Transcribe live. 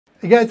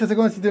Hey guys, it's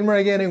Augmented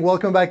again and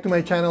welcome back to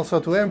my channel. So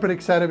today I'm pretty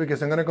excited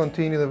because I'm going to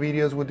continue the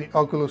videos with the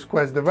Oculus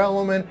Quest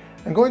development.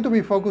 I'm going to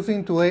be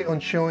focusing today on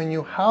showing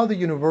you how the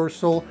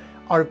universal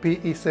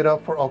RP is set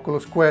up for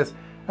Oculus Quest.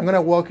 I'm going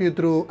to walk you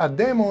through a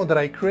demo that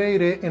I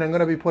created and I'm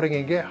going to be putting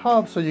in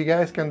GitHub so you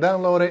guys can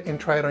download it and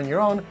try it on your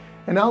own.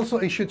 And also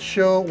it should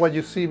show what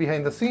you see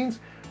behind the scenes.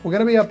 We're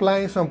going to be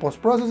applying some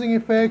post-processing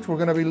effects. We're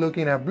going to be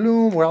looking at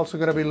bloom. We're also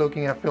going to be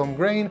looking at film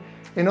grain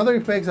and other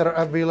effects that are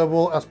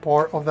available as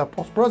part of the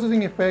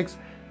post-processing effects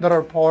that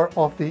are part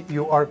of the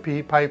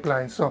URP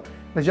pipeline. So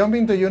let's jump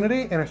into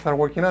Unity and start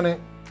working on it.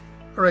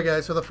 All right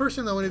guys, so the first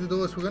thing that we need to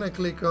do is we're going to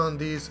click on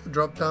this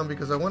drop down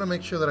because I want to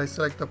make sure that I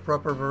select the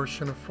proper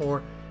version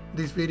for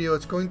this video.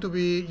 It's going to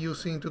be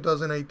using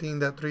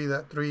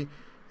 2018.3.3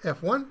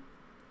 F1.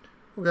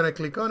 We're going to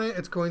click on it.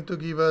 It's going to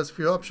give us a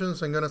few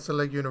options. I'm going to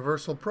select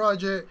Universal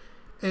Project,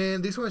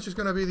 and this one's just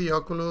going to be the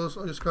Oculus.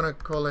 I'm just going to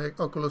call it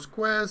Oculus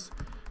Quest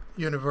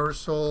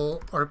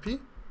Universal RP,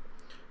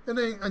 and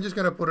then I'm just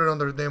going to put it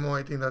under demo.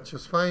 I think that's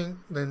just fine.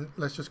 Then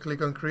let's just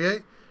click on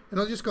create, and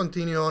I'll just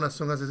continue on as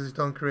soon as this is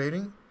done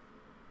creating.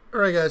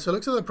 Alright guys, so it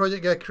looks like the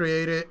project got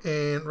created,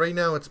 and right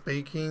now it's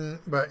baking,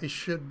 but it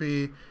should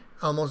be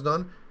almost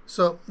done.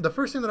 So the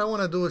first thing that I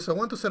want to do is I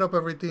want to set up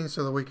everything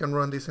so that we can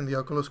run this in the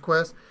Oculus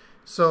Quest.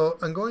 So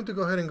I'm going to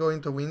go ahead and go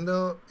into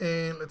Window,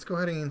 and let's go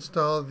ahead and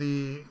install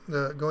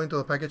go into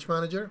the package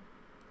manager.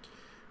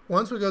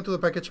 Once we go to the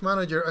package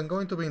manager, I'm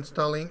going to be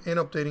installing and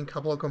updating a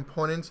couple of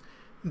components.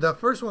 The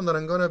first one that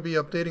I'm going to be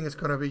updating is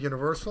going to be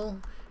Universal,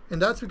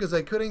 and that's because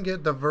I couldn't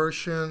get the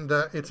version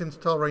that it's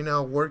installed right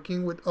now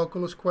working with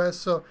Oculus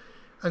Quest. So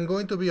I'm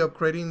going to be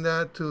upgrading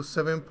that to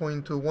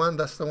 7.21.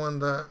 That's the one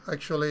that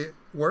actually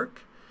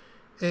works.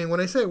 And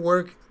when I say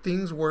work,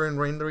 things weren't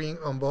rendering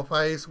on both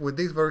eyes. With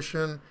this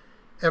version,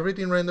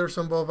 everything renders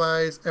on both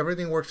eyes.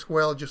 Everything works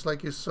well, just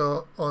like you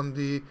saw on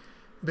the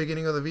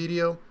beginning of the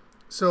video.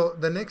 So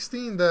the next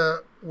thing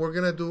that we're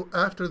going to do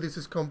after this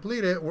is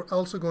completed, we're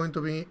also going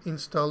to be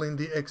installing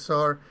the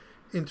XR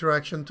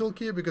interaction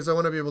toolkit because I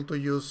want to be able to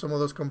use some of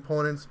those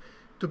components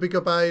to pick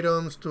up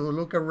items, to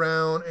look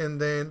around,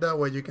 and then that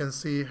way you can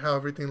see how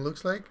everything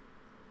looks like.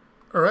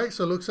 Alright,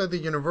 so it looks like the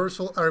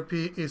Universal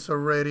RP is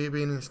already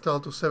being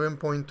installed to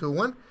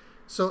 7.21.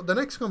 So the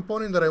next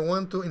component that I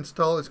want to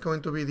install is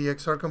going to be the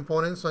XR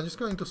component. So I'm just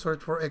going to search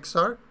for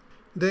XR.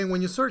 Then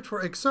when you search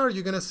for XR,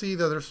 you're going to see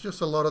that there's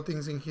just a lot of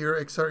things in here.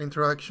 XR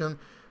interaction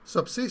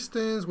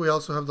subsystems. We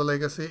also have the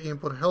legacy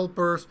input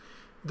helpers.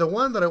 The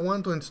one that I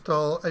want to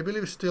install, I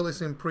believe still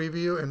is in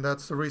preview, and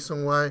that's the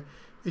reason why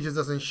it just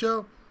doesn't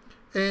show.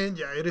 And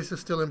yeah, it is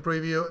still in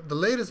preview. The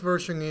latest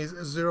version is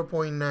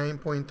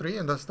 0.9.3,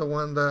 and that's the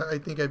one that I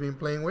think I've been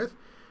playing with.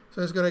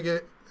 So I'm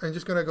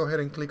just gonna go ahead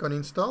and click on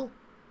install.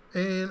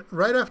 And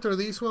right after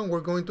this one,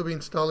 we're going to be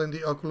installing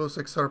the Oculus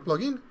XR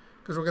plugin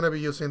because we're gonna be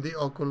using the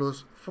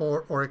Oculus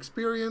for our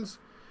experience.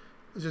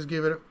 Let's just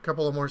give it a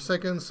couple of more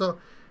seconds. So,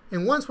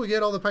 and once we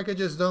get all the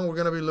packages done, we're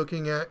gonna be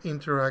looking at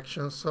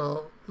interactions.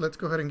 So let's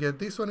go ahead and get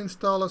this one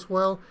installed as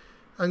well.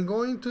 I'm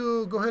going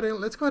to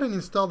let's go ahead and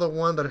install the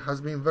one that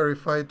has been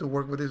verified to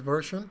work with this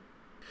version.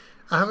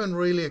 I haven't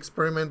really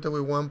experimented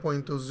with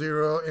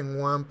 1.20 and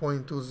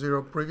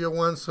 1.20 preview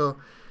one, so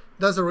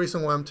that's the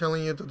reason why I'm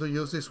telling you to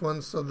use this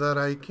one so that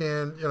I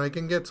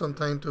can get some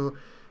time to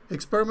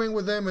experiment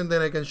with them, and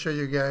then I can show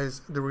you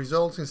guys the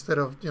results instead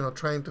of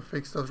trying to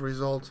fix those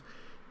results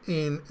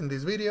in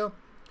this video.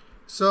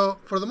 So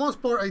for the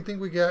most part, I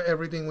think we got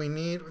everything we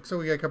need. So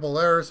we got a couple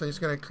errors. I'm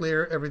just going to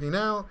clear everything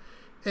out,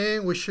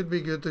 and we should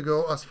be good to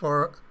go as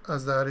far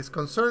as that is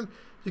concerned.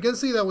 You can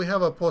see that we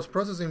have a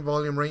post-processing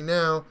volume right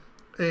now,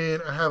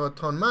 and I have a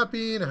tone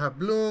mapping, I have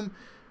bloom.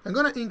 I'm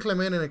going to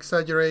increment and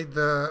exaggerate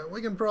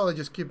we can probably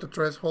just keep the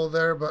threshold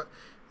there, but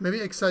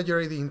maybe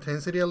exaggerate the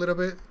intensity a little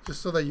bit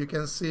just so that you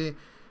can see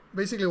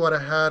basically what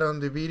I had on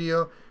the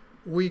video.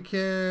 We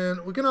can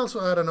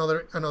also add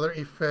another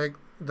effect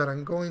that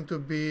I'm going to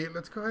be,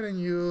 let's go ahead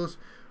and use,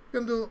 we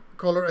can do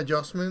color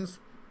adjustments.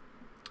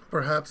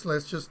 Perhaps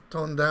let's just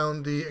tone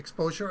down the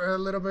exposure a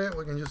little bit.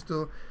 We can just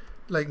do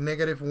like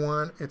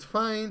 -1, it's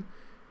fine.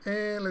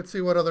 And let's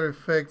see what other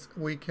effects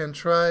we can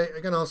try.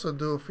 I can also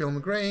do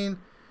film grain.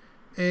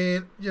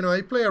 And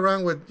I play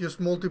around with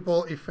just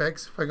multiple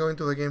effects. If I go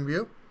into the game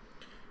view,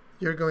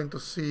 you're going to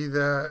see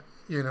that,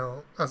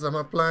 as I'm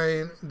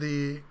applying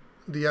the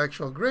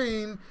actual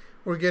grain,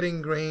 we're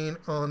getting grain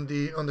on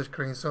the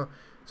screen. So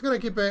it's gonna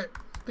keep it,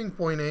 I think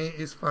 0.8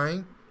 is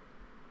fine.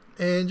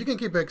 And you can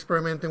keep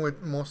experimenting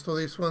with most of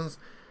these ones.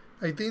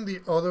 I think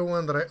the other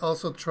one that I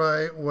also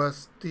tried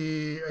was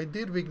I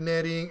did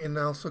vignetting and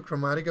also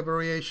chromatic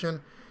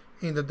variation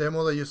in the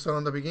demo that you saw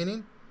in the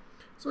beginning.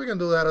 So we can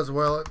do that as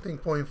well. I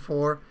think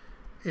 0.4,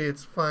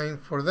 it's fine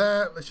for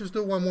that. Let's just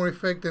do one more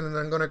effect, and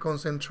then I'm gonna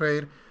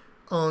concentrate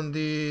on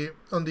the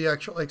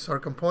actual XR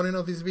component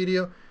of this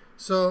video.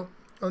 So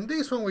on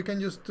this one, we can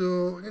just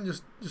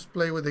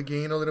play with the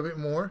gain a little bit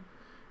more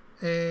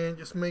and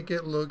just make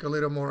it look a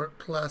little more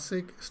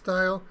classic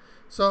style.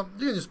 So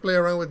you can just play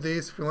around with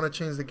this. If you want to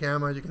change the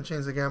gamma, you can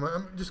change the gamma.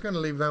 I'm just going to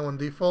leave that one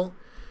default.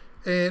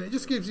 And it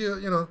just gives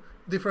you,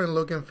 different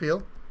look and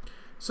feel.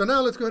 So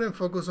now let's go ahead and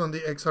focus on the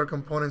XR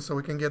component so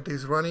we can get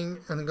this running.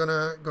 I'm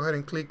gonna go ahead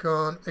and click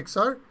on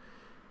XR,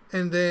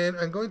 and then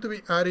I'm going to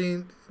be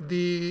adding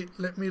the,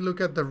 let me look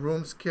at the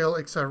room scale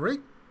XR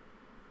rig.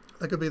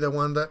 That could be the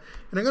one that,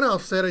 and I'm gonna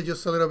offset it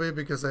just a little bit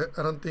because I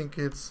don't think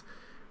it's,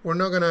 I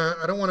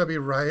don't want to be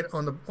right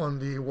on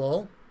the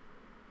wall.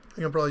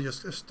 I can probably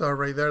just start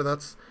right there.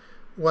 That's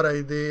what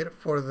I did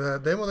for the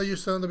demo that you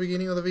saw in the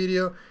beginning of the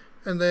video,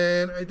 and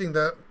then I think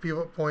that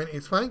pivot point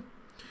is fine.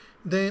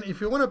 Then if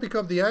you want to pick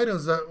up the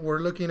items that we're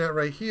looking at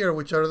right here,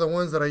 which are the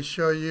ones that I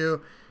show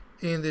you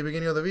in the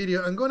beginning of the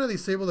video, I'm going to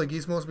disable the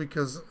gizmos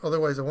because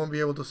otherwise I won't be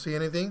able to see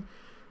anything.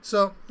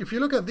 So if you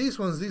look at these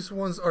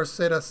ones are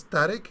set as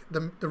static.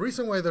 The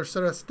reason why they're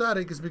set as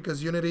static is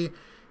because Unity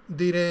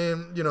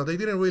didn't, they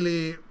didn't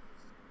really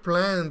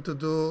plan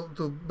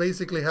to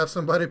basically have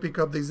somebody pick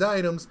up these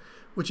items,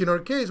 which in our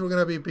case we're going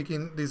to be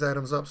picking these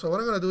items up. So what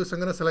I'm going to do is I'm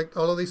going to select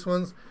all of these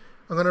ones.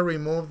 I'm going to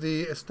remove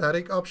the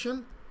static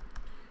option.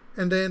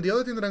 And then the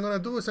other thing that I'm going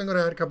to do is I'm going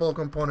to add a couple of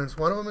components.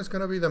 One of them is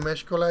going to be the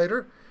mesh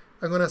collider.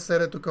 I'm going to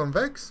set it to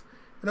convex.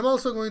 And I'm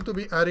also going to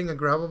be adding a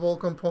grabbable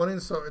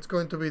component. So it's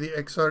going to be the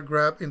XR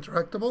Grab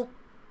Interactable.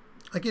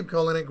 I keep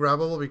calling it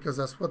grabbable because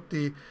that's what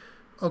the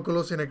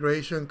Oculus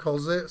integration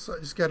calls it. So I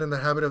just get in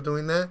the habit of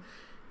doing that.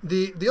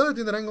 The other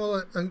thing that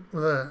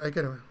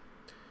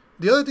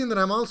the other thing that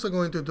I'm also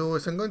going to do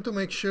is I'm going to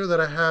make sure that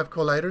I have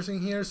colliders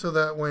in here so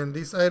that when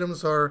these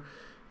items are,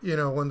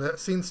 when the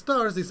scene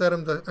starts, these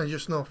items are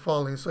just not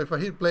falling. So if I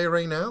hit play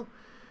right now,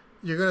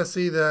 you're going to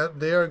see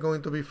that they are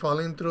going to be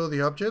falling through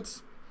the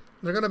objects.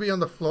 They're going to be on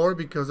the floor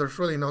because there's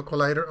really no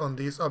collider on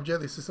this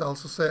object. This is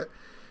also set,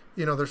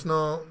 there's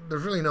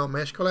really no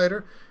mesh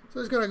collider. So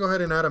it's going to go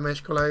ahead and add a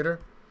mesh collider.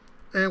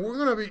 And we're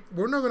not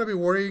going to be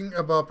worrying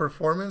about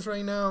performance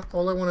right now.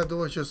 All I want to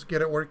do is just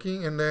get it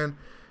working, and then,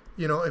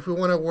 if we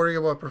want to worry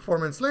about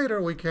performance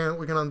later, we can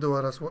undo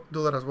it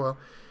do that as well.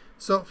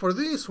 So for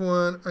this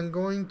one, I'm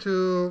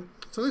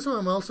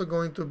also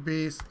going to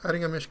be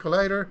adding a mesh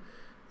collider.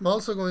 I'm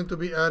also going to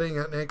be adding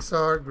an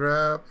XR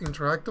Grab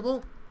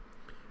Interactable.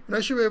 And I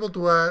should be able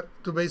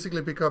to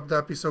basically pick up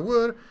that piece of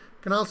wood.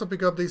 Can also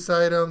pick up this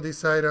item,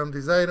 this item,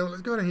 this item.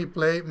 Let's go ahead and hit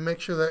play, make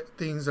sure that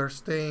things are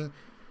staying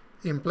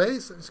in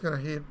place. I'm just going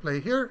to hit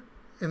play here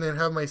and then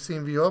have my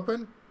scene view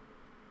open.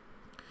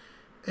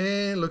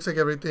 And looks like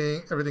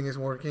everything is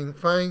working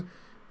fine.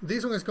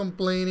 This one is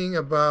complaining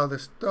about the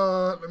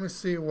start. Let me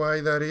see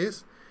why that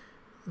is.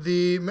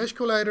 The mesh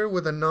collider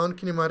with a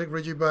non-kinematic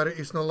rigid body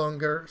is no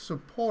longer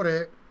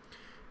supported.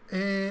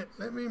 And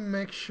let me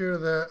make sure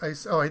that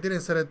I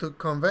didn't set it to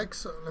convex.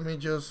 So let me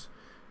just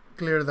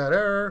clear that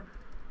error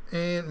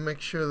and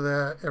make sure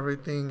that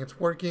everything is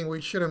working. We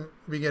shouldn't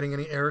be getting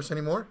any errors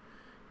anymore.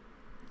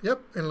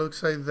 Yep, it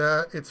looks like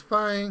that it's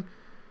fine.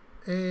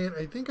 And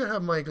I think I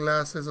have my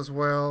glasses as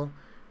well.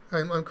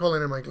 I'm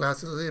calling it my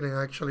glasses. I didn't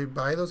actually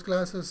buy those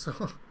glasses.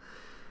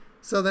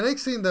 So the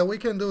next thing that we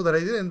can do that I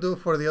didn't do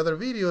for the other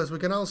video is we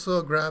can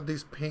also grab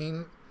these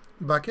paint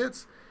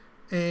buckets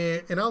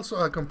and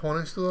also add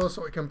components to those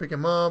so we can pick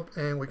them up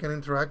and we can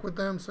interact with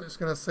them. So it's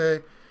going to say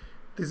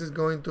this is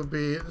going to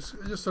be,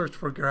 just search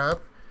for grab,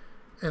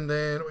 and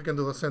then we can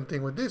do the same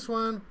thing with this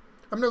one.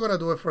 I'm not going to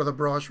do it for the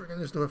brush. We can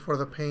just do it for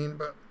the paint,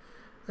 but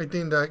I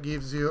think that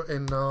gives you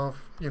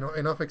enough,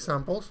 enough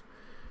examples.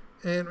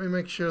 And we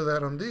make sure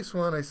that on this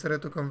one I set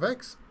it to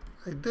convex.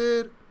 I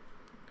did.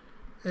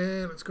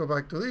 And let's go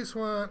back to this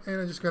one, and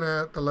I'm just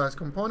gonna add the last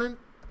component.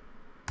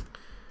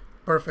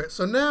 Perfect.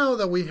 So now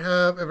that we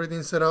have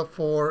everything set up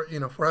for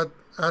for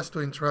us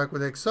to interact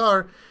with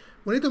XR,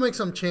 we need to make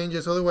some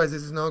changes. Otherwise,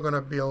 this is not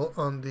gonna build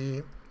on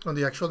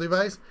the actual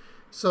device.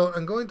 So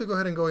I'm going to go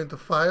ahead and go into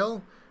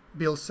File,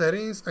 Build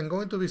Settings. I'm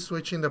going to be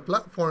switching the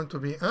platform to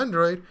be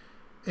Android,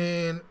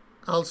 and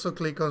also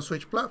click on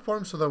Switch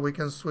Platform so that we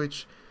can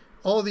switch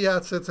all the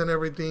assets and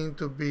everything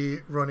to be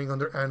running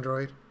under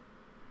Android.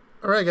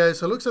 Alright guys,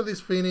 so it looks like this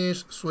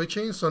finished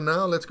switching. So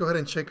now let's go ahead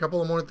and check a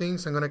couple of more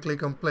things. I'm going to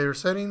click on Player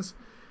Settings.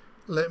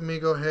 Let me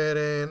go ahead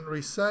and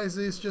resize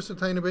this just a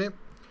tiny bit.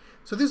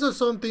 So these are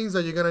some things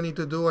that you're going to need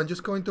to do. I'm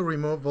just going to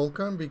remove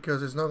Vulkan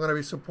because it's not going to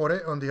be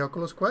supported on the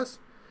Oculus Quest.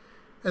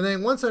 And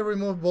then once I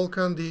remove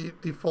Vulkan, the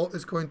default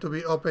is going to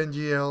be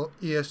OpenGL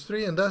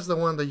ES3, and that's the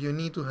one that you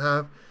need to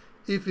have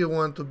if you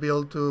want to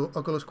build to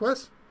Oculus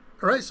Quest.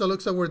 Alright, so it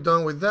looks like we're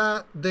done with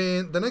that.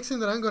 Then the next thing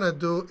that I'm going to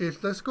do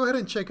is let's go ahead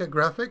and check at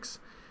graphics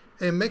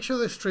and make sure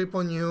the strip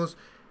on use.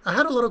 I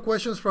had a lot of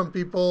questions from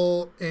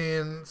people,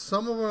 and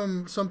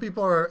some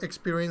people are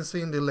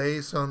experiencing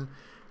delays on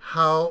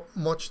how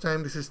much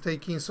time this is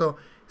taking. So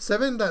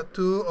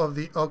 7.2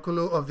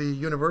 of the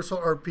Universal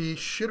RP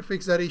should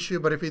fix that issue,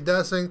 but if it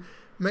doesn't,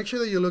 make sure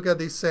that you look at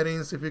these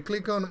settings. If you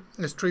click on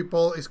strip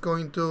all, it's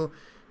going to,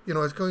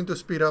 it's going to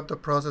speed up the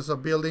process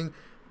of building.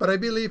 But I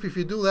believe if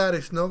you do that,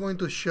 it's not going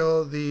to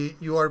show the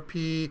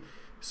URP,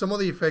 some of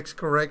the effects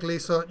correctly.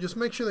 So just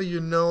make sure that you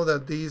know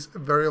that these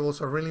variables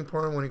are really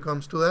important when it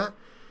comes to that.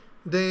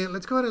 Then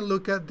let's go ahead and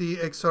look at the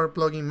XR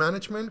plugin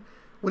management.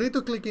 We need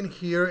to click in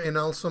here and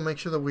also make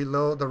sure that we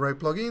load the right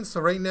plugins. So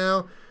right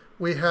now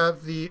we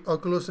have the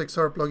Oculus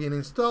XR plugin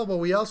installed, but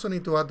we also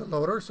need to add the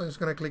loader. So I'm just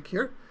going to click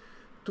here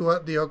to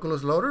add the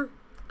Oculus loader.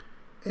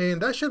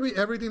 And that should be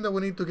everything that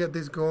we need to get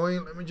this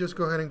going. Let me just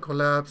go ahead and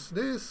collapse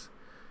this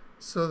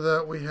so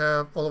that we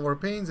have all of our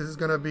panes. This is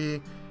going to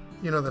be,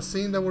 the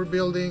scene that we're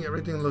building.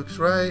 Everything looks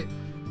right.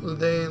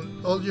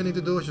 Then all you need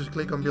to do is just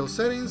click on build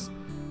settings.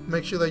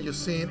 Make sure that your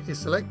scene is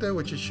selected,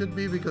 which it should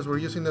be because we're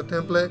using the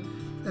template.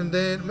 And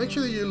then make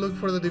sure that you look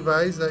for the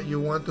device that you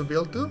want to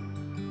build to.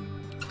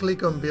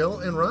 Click on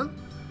build and run.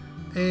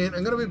 And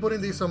I'm going to be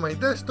putting this on my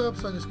desktop,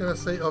 so I'm just going to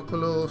say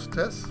Oculus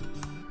test.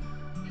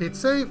 Hit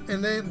save,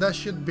 and then that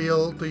should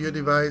build to your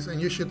device,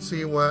 and you should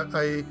see what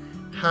I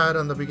had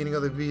on the beginning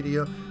of the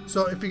video.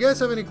 So if you guys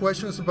have any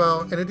questions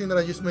about anything that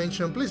I just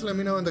mentioned, please let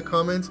me know in the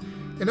comments,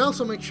 and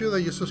also make sure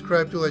that you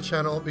subscribe to the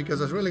channel because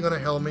that's really going to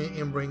help me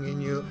in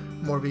bringing you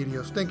more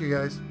videos. Thank you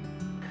guys.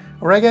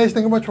 Alright guys,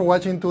 thank you much for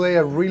watching today.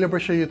 I really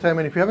appreciate your time,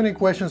 and if you have any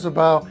questions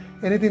about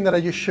anything that I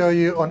just showed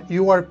you on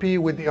URP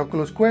with the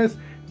Oculus Quest,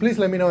 please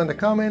let me know in the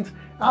comments.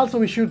 Also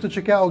be sure to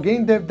check out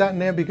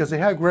gamedev.net because they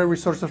have great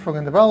resources for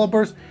game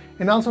developers,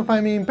 and also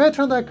find me in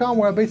patreon.com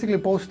where I'm basically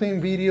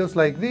posting videos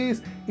like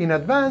these in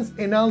advance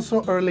and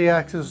also early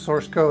access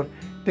source code.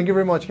 Thank you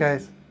very much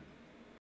guys.